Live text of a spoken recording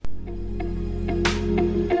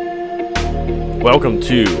Welcome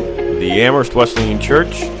to the Amherst Wesleyan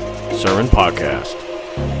Church Sermon Podcast.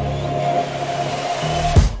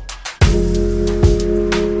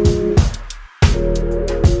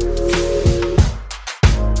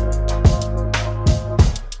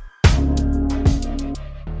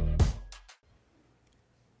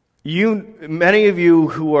 Many of you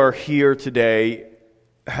who are here today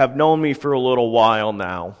have known me for a little while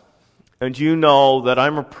now, and you know that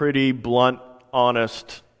I'm a pretty blunt,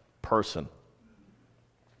 honest person.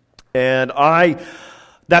 And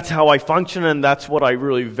that's how I function, and that's what I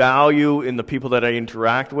really value in the people that I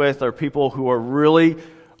interact with, are people who are really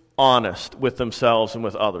honest with themselves and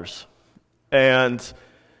with others. And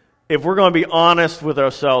if we're going to be honest with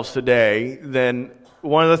ourselves today, then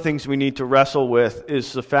one of the things we need to wrestle with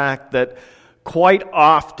is the fact that quite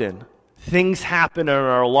often things happen in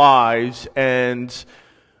our lives and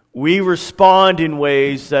we respond in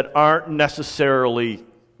ways that aren't necessarily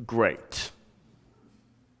great.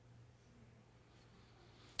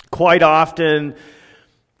 Quite often,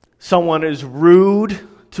 someone is rude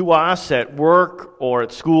to us at work or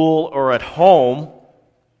at school or at home,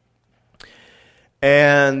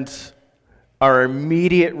 and our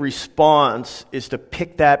immediate response is to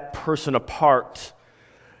pick that person apart,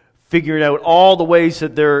 figuring out all the ways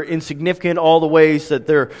that they're insignificant, all the ways that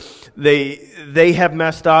they have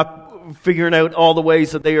messed up, figuring out all the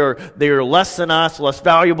ways that they are less than us, less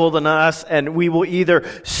valuable than us, and we will either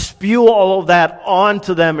spew all of that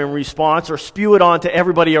onto them in response or spew it onto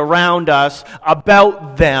everybody around us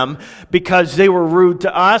about them because they were rude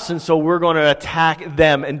to us, and so we're going to attack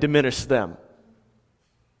them and diminish them.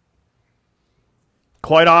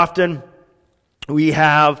 Quite often, we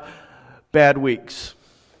have bad weeks.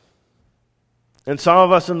 And some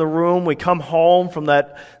of us in the room, we come home from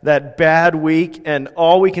that bad week, and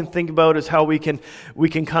all we can think about is how we can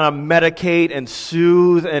kind of medicate and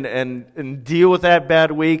soothe and deal with that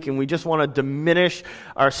bad week, and we just want to diminish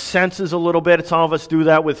our senses a little bit. Some of us do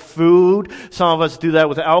that with food. Some of us do that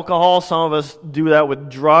with alcohol. Some of us do that with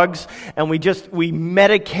drugs, and we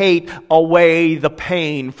medicate away the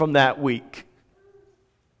pain from that week.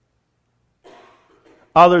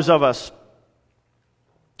 Others of us,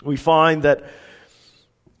 we find that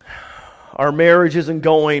our marriage isn't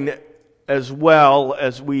going as well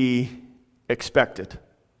as we expected.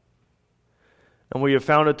 And we have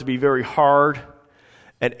found it to be very hard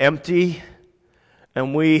and empty.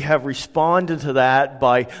 And we have responded to that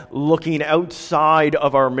by looking outside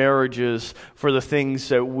of our marriages for the things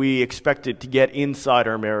that we expected to get inside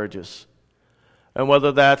our marriages. And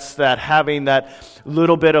whether that's that having that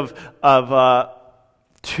little bit of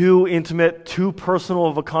too intimate, too personal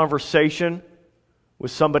of a conversation with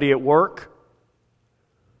somebody at work,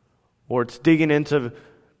 or it's digging into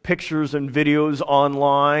pictures and videos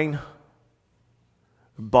online,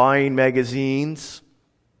 buying magazines.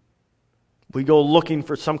 We go looking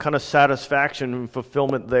for some kind of satisfaction and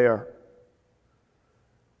fulfillment there.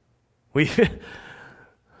 We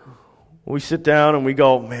sit down and we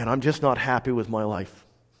go, man, I'm just not happy with my life.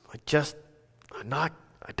 I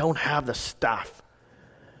don't have the stuff.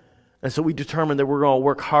 And so we determine that we're going to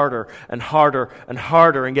work harder and harder and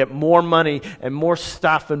harder and get more money and more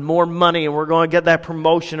stuff and more money, and we're going to get that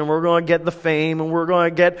promotion, and we're going to get the fame, and we're going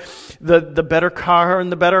to get the better car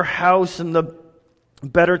and the better house and the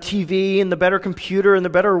better TV and the better computer and the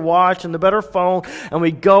better watch and the better phone. And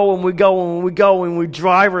we go and we go and we go and we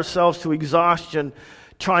drive ourselves to exhaustion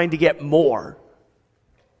trying to get more.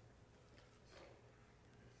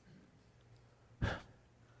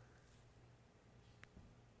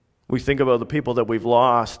 We think about the people that we've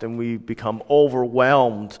lost, and we become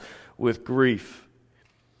overwhelmed with grief.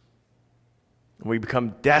 We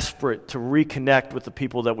become desperate to reconnect with the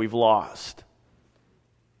people that we've lost.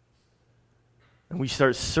 And we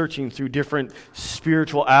start searching through different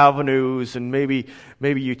spiritual avenues, and maybe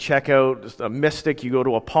you check out a mystic, you go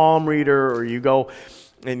to a palm reader, or you go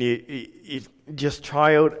and you just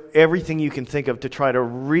try out everything you can think of to try to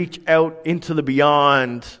reach out into the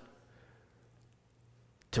beyond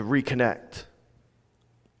to reconnect.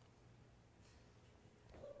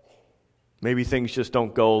 Maybe things just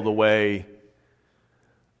don't go the way.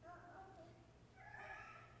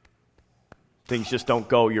 Things just don't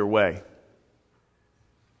go your way.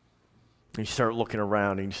 And you start looking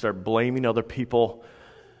around and you start blaming other people,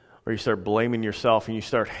 or you start blaming yourself, and you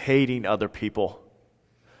start hating other people.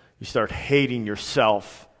 You start hating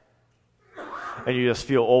yourself. And you just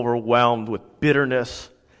feel overwhelmed with bitterness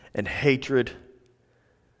and hatred,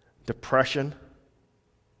 depression.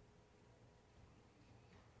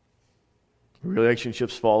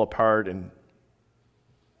 Relationships fall apart, and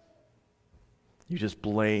you just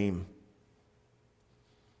blame.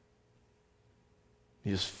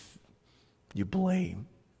 You blame.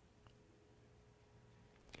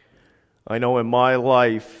 I know in my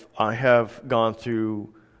life I have gone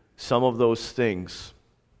through some of those things.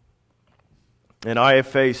 And I have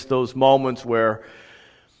faced those moments where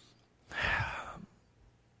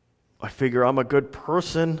I figure I'm a good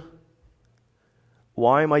person.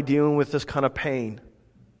 Why am I dealing with this kind of pain?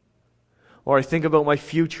 Or I think about my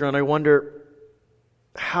future and I wonder,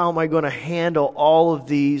 how am I going to handle all of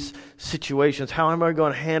these situations? How am I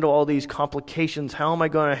going to handle all these complications? How am I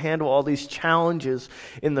going to handle all these challenges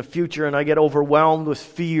in the future? And I get overwhelmed with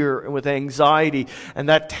fear and with anxiety, and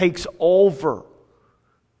that takes over.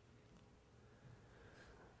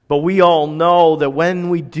 But we all know that when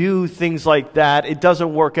we do things like that, it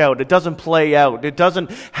doesn't work out. It doesn't play out. It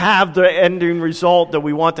doesn't have the ending result that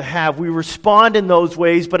we want to have. We respond in those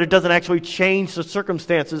ways, but it doesn't actually change the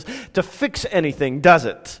circumstances to fix anything, does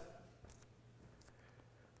it?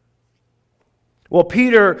 Well,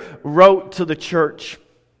 Peter wrote to the church.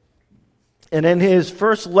 And in his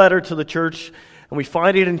first letter to the church, and we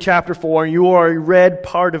find it in chapter 4, and you already read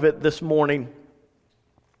part of it this morning.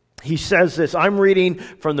 He says this. I'm reading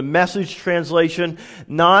from the Message translation.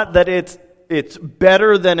 Not that it's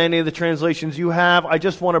better than any of the translations you have. I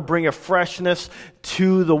just want to bring a freshness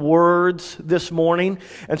to the words this morning.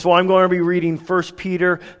 And so I'm going to be reading 1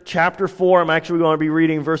 Peter chapter 4. I'm actually going to be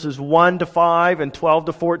reading verses 1 to 5 and 12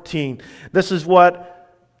 to 14. This is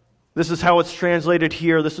how it's translated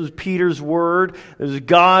here. This is Peter's word. This is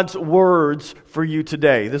God's words for you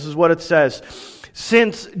today. This is what it says.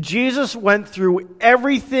 Since Jesus went through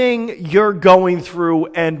everything you're going through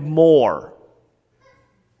and more,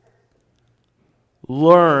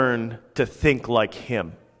 learn to think like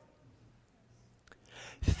Him.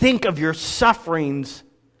 Think of your sufferings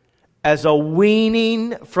as a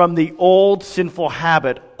weaning from the old sinful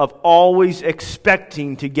habit of always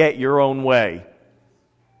expecting to get your own way.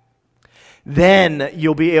 Then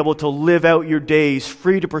you'll be able to live out your days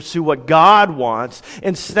free to pursue what God wants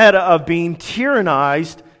instead of being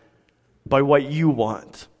tyrannized by what you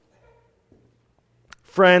want.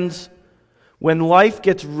 Friends, when life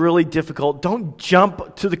gets really difficult, don't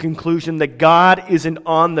jump to the conclusion that God isn't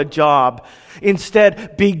on the job.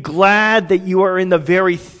 Instead, be glad that you are in the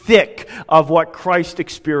very thick of what Christ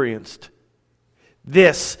experienced.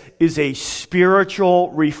 This is a spiritual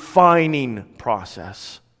refining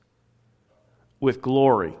process, with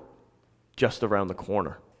glory just around the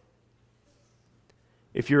corner.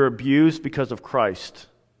 If you're abused because of Christ,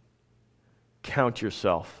 count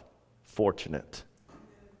yourself fortunate.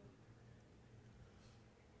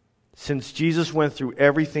 Since Jesus went through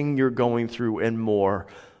everything you're going through and more,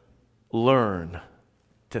 learn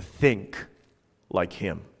to think like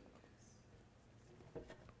Him.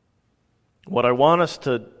 What I want us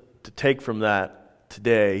to take from that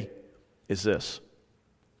today is this.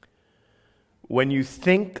 When you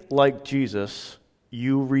think like Jesus,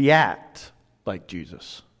 you react like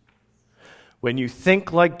Jesus. When you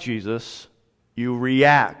think like Jesus, you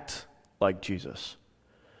react like Jesus.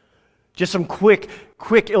 Just some quick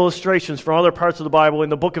illustrations from other parts of the Bible. In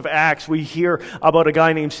the book of Acts, we hear about a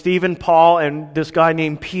guy named Stephen, Paul, and this guy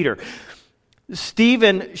named Peter.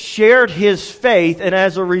 Stephen shared his faith, and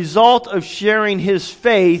as a result of sharing his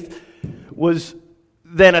faith, was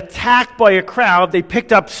then attacked by a crowd. They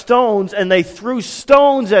picked up stones and they threw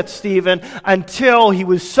stones at Stephen until he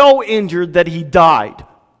was so injured that he died.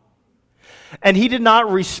 And he did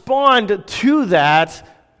not respond to that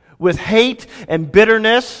with hate and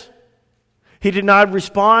bitterness. He did not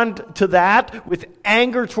respond to that with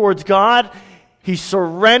anger towards God. He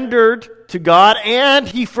surrendered to God and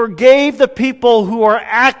he forgave the people who are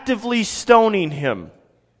actively stoning him.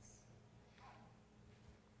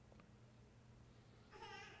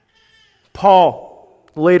 Paul,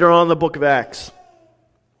 later on in the book of Acts.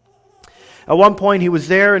 At one point he was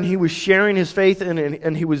there and he was sharing his faith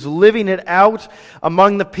and he was living it out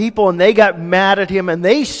among the people, and they got mad at him and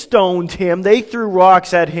they stoned him. They threw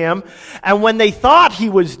rocks at him. And when they thought he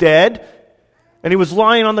was dead and he was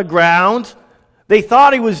lying on the ground, they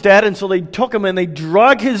thought he was dead, and so they took him and they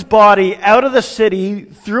drug his body out of the city,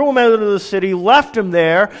 threw him out of the city, left him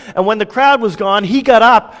there. And when the crowd was gone, he got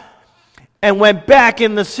up and went back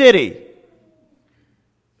in the city.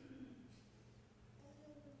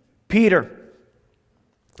 Peter.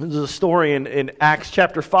 This is a story in Acts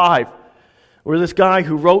chapter 5, where this guy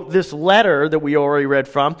who wrote this letter that we already read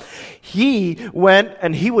from, he went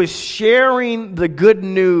and he was sharing the good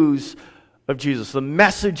news of Jesus, the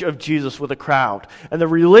message of Jesus with a crowd. And the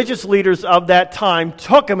religious leaders of that time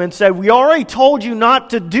took him and said, "We already told you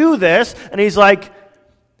not to do this." And he's like,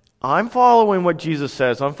 "I'm following what Jesus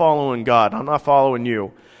says. I'm following God. I'm not following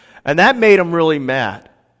you." And that made them really mad.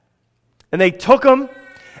 And they took him,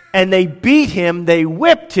 and they beat him, they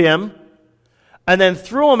whipped him, and then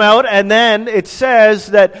threw him out. And then it says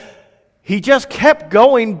that he just kept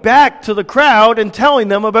going back to the crowd and telling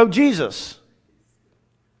them about Jesus.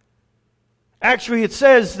 Actually, it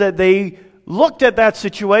says that they looked at that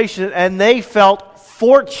situation and they felt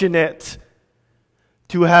fortunate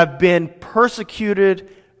to have been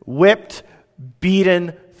persecuted, whipped,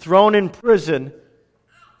 beaten, thrown in prison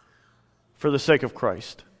for the sake of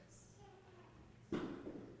Christ.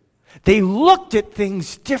 They looked at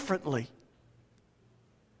things differently.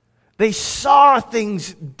 They saw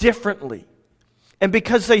things differently. And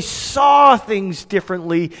because they saw things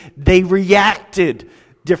differently, they reacted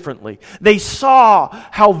differently. They saw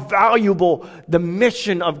how valuable the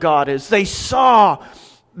mission of God is. They saw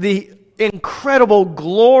the incredible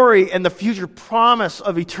glory and the future promise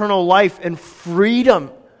of eternal life and freedom.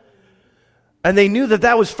 And they knew that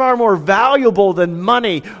that was far more valuable than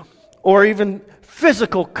money or even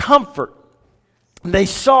physical comfort. They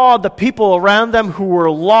saw the people around them who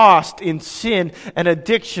were lost in sin and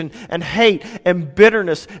addiction and hate and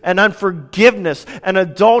bitterness and unforgiveness and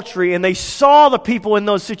adultery. And they saw the people in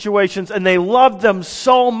those situations and they loved them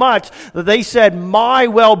so much that they said, my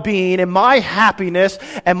well-being and my happiness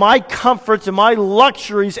and my comforts and my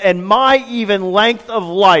luxuries and my even length of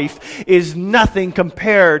life is nothing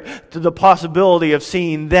compared to the possibility of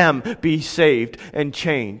seeing them be saved and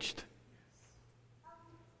changed.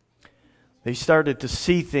 They started to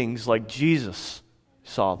see things like Jesus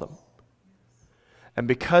saw them. And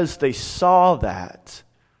because they saw that,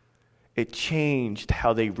 it changed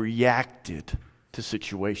how they reacted to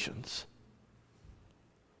situations.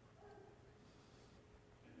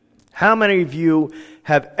 How many of you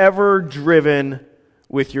have ever driven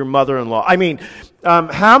with your mother-in-law?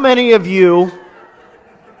 How many of you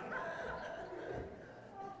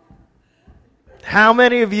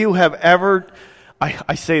have ever...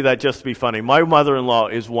 I say that just to be funny. My mother-in-law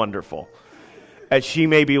is wonderful, and she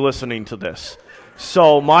may be listening to this.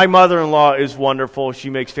 So my mother-in-law is wonderful.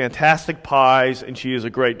 She makes fantastic pies, and she is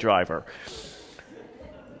a great driver.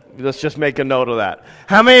 Let's just make a note of that.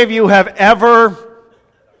 How many of you have ever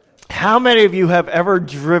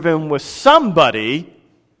driven with somebody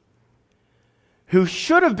who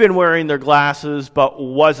should have been wearing their glasses but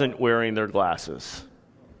wasn't wearing their glasses?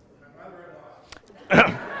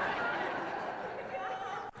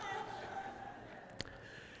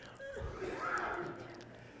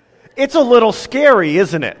 It's a little scary,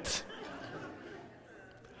 isn't it?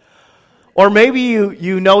 Or maybe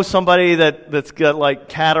you know somebody that's got like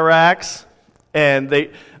cataracts, and they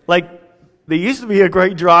used to be a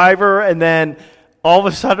great driver, and then all of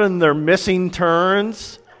a sudden they're missing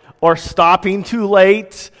turns or stopping too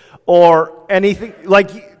late or anything.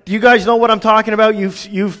 Like, do you guys know what I'm talking about?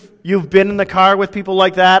 You've been in the car with people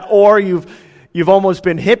like that, or you've almost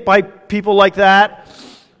been hit by people like that.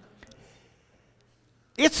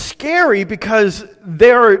 It's scary because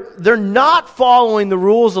they're not following the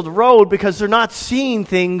rules of the road because they're not seeing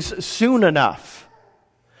things soon enough.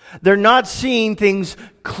 They're not seeing things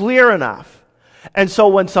clear enough. And so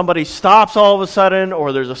when somebody stops all of a sudden,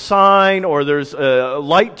 or there's a sign, or there's a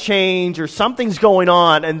light change, or something's going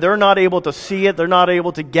on, and they're not able to see it, they're not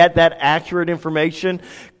able to get that accurate information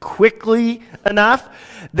quickly enough,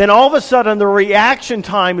 then all of a sudden the reaction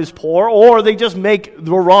time is poor, or they just make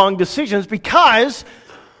the wrong decisions because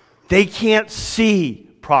they can't see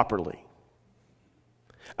properly.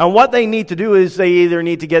 And what they need to do is they either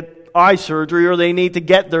need to get eye surgery, or they need to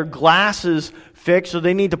get their glasses fixed, or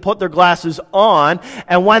they need to put their glasses on.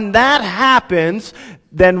 And when that happens,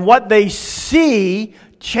 then what they see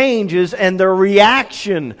changes and their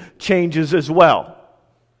reaction changes as well.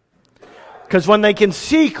 Because when they can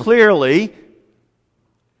see clearly,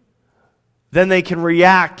 then they can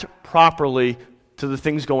react properly to the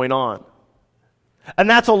things going on. And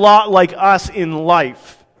that's a lot like us in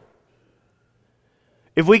life.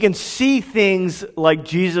 If we can see things like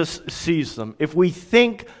Jesus sees them, if we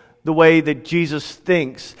think the way that Jesus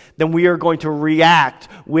thinks, then we are going to react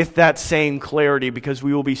with that same clarity because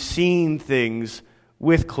we will be seeing things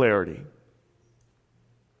with clarity.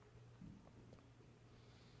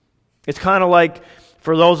 It's kind of like,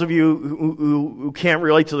 for those of you who can't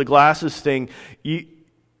relate to the glasses thing,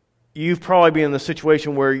 you've probably been in the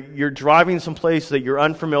situation where you're driving someplace that you're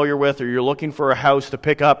unfamiliar with, or you're looking for a house to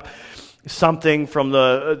pick up something from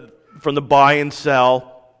the buy and sell,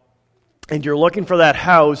 and you're looking for that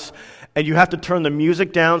house, and you have to turn the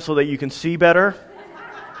music down so that you can see better.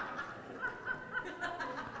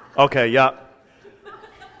 Okay, yeah.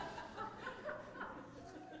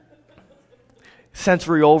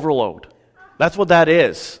 Sensory overload. That's what that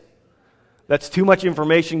is. That's too much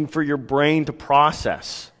information for your brain to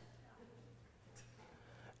process.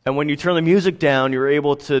 And when you turn the music down, you're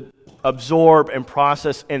able to absorb and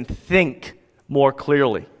process and think more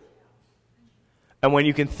clearly. And when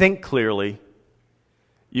you can think clearly,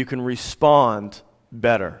 you can respond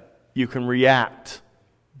better. You can react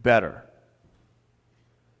better.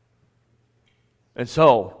 And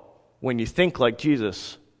so, when you think like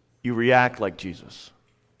Jesus, you react like Jesus.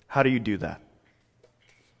 How do you do that?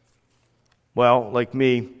 Well, like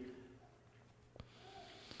me,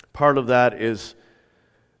 part of that is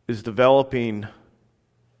developing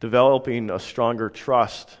a stronger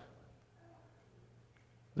trust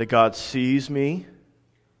that God sees me.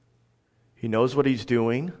 He knows what He's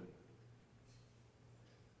doing.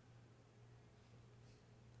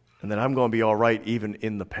 And that I'm going to be all right even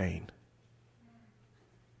in the pain.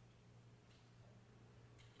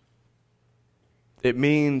 It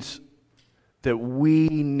means that we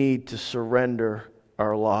need to surrender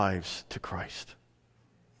our lives to Christ.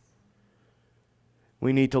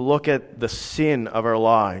 We need to look at the sin of our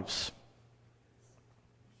lives,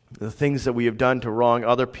 the things that we have done to wrong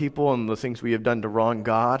other people and the things we have done to wrong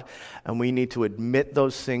God, and we need to admit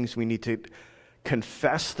those things. We need to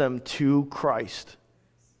confess them to Christ.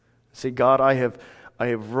 Say, God, I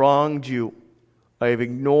have wronged you. I have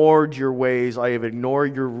ignored your ways. I have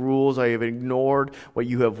ignored your rules. I have ignored what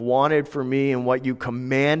you have wanted for me, and what you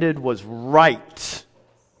commanded was right.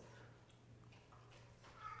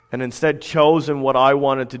 And instead chosen what I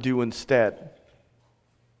wanted to do instead.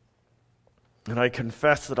 And I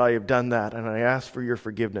confess that I have done that, and I ask for your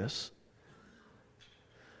forgiveness.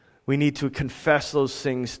 We need to confess those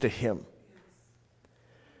things to Him.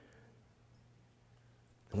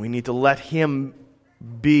 And we need to let Him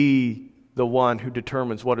be the one who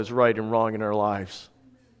determines what is right and wrong in our lives.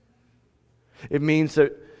 It means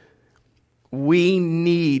that we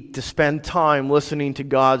need to spend time listening to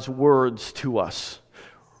God's words to us,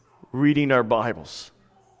 reading our Bibles,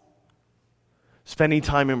 spending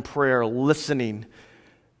time in prayer, listening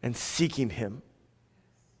and seeking Him,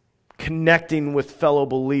 connecting with fellow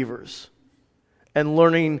believers, and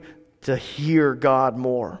learning to hear God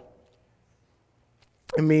more.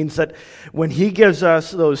 It means that when He gives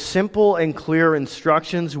us those simple and clear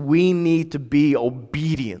instructions, we need to be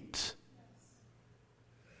obedient.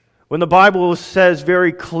 When the Bible says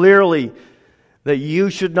very clearly that you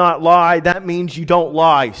should not lie, that means you don't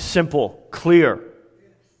lie. Simple, clear.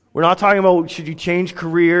 We're not talking about should you change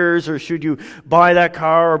careers or should you buy that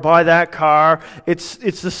car or buy that car. It's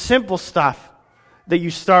the simple stuff that you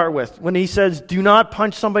start with. When He says, do not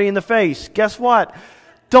punch somebody in the face, guess what?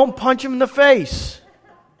 Don't punch him in the face.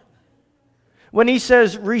 When He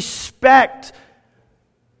says respect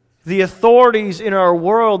the authorities in our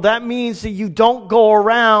world, that means that you don't go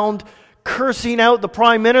around cursing out the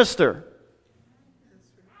Prime Minister.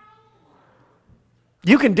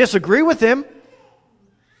 You can disagree with him,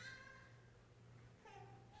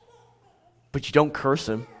 but you don't curse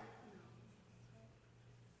him.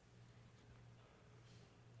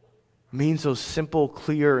 It means those simple,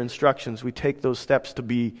 clear instructions, we take those steps to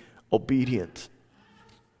be obedient.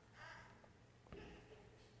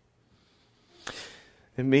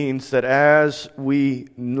 It means that as we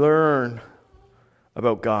learn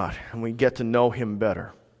about God and we get to know Him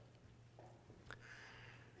better,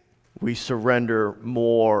 we surrender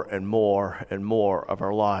more and more and more of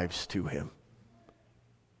our lives to Him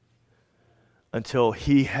until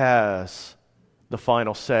He has the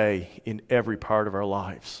final say in every part of our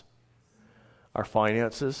lives. Our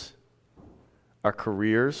finances, our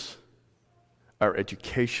careers, our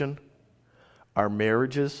education, our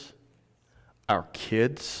marriages, our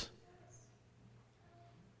kids,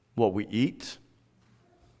 what we eat,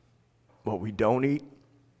 what we don't eat,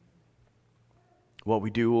 what we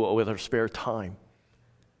do with our spare time,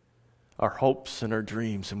 our hopes and our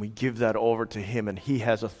dreams, and we give that over to Him, and He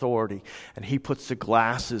has authority, and He puts the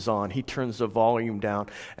glasses on, He turns the volume down,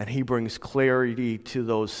 and He brings clarity to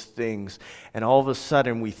those things, and all of a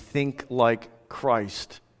sudden we think like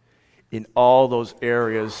Christ in all those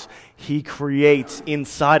areas. He creates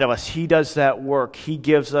inside of us. He does that work. He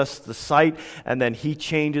gives us the sight, and then He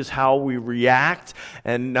changes how we react.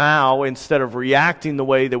 And now, instead of reacting the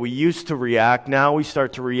way that we used to react, now we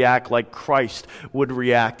start to react like Christ would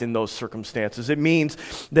react in those circumstances. It means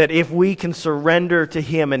that if we can surrender to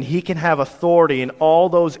Him and He can have authority in all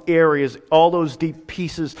those areas, all those deep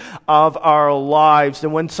pieces of our lives,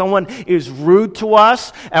 then when someone is rude to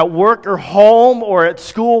us at work or home or at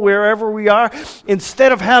school, wherever we are,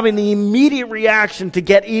 instead of having the immediate reaction to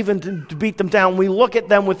get even, to beat them down, we look at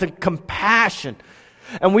them with a compassion.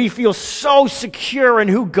 And we feel so secure in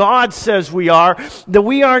who God says we are that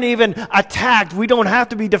we aren't even attacked. We don't have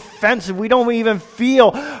to be defensive. We don't even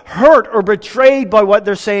feel hurt or betrayed by what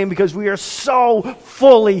they're saying because we are so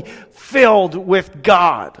fully filled with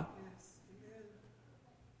God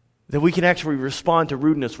that we can actually respond to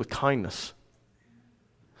rudeness with kindness.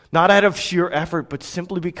 Not out of sheer effort, but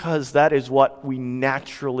simply because that is what we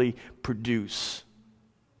naturally produce.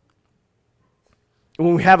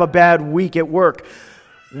 When we have a bad week at work,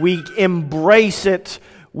 we embrace it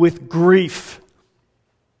with grief.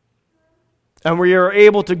 And we are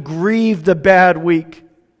able to grieve the bad week.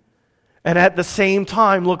 And at the same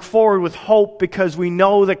time, look forward with hope because we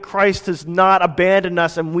know that Christ has not abandoned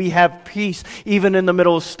us and we have peace even in the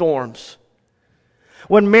middle of storms.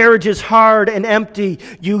 When marriage is hard and empty,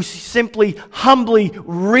 you simply humbly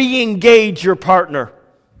re-engage your partner.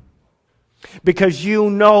 Because you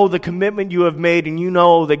know the commitment you have made and you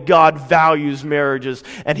know that God values marriages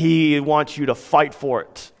and He wants you to fight for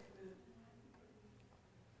it.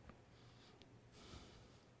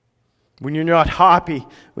 When you're not happy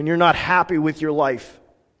with your life,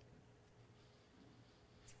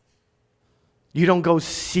 you don't go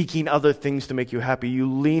seeking other things to make you happy.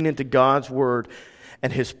 You lean into God's Word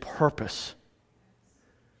and His purpose.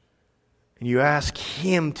 And you ask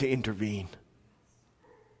Him to intervene.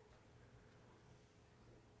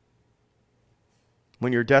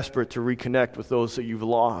 When you're desperate to reconnect with those that you've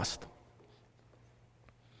lost,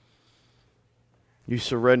 you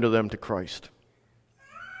surrender them to Christ.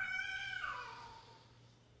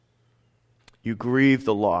 You grieve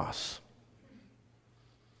the loss.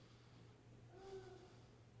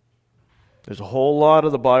 There's a whole lot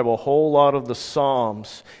of the Bible, a whole lot of the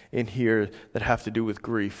Psalms in here that have to do with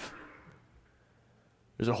grief.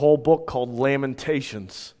 There's a whole book called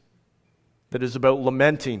Lamentations that is about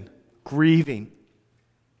lamenting, grieving.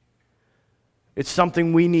 It's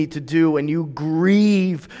something we need to do, and you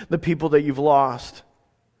grieve the people that you've lost.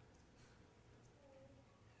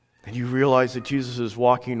 And you realize that Jesus is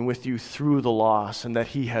walking with you through the loss and that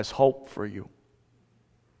He has hope for you.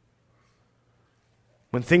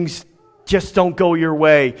 When things just don't go your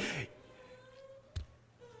way,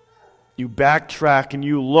 you backtrack and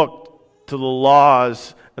you look to the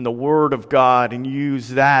laws and the Word of God and you use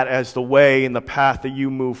that as the way and the path that you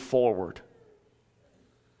move forward.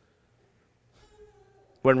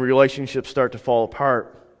 When relationships start to fall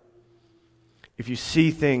apart, if you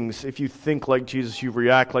see things, if you think like Jesus, you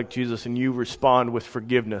react like Jesus, and you respond with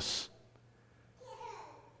forgiveness.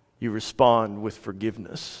 You respond with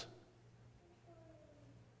forgiveness.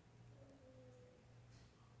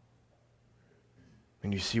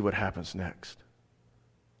 And you see what happens next.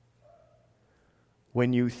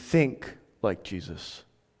 When you think like Jesus,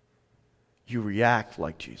 you react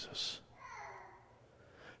like Jesus.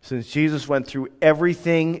 Since Jesus went through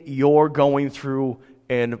everything you're going through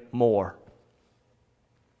and more,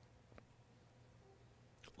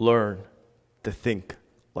 learn to think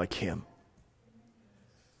like Him.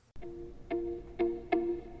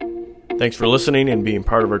 Thanks for listening and being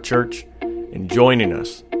part of our church and joining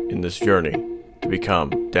us in this journey to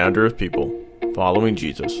become down-to-earth people following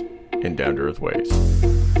Jesus in down-to-earth ways.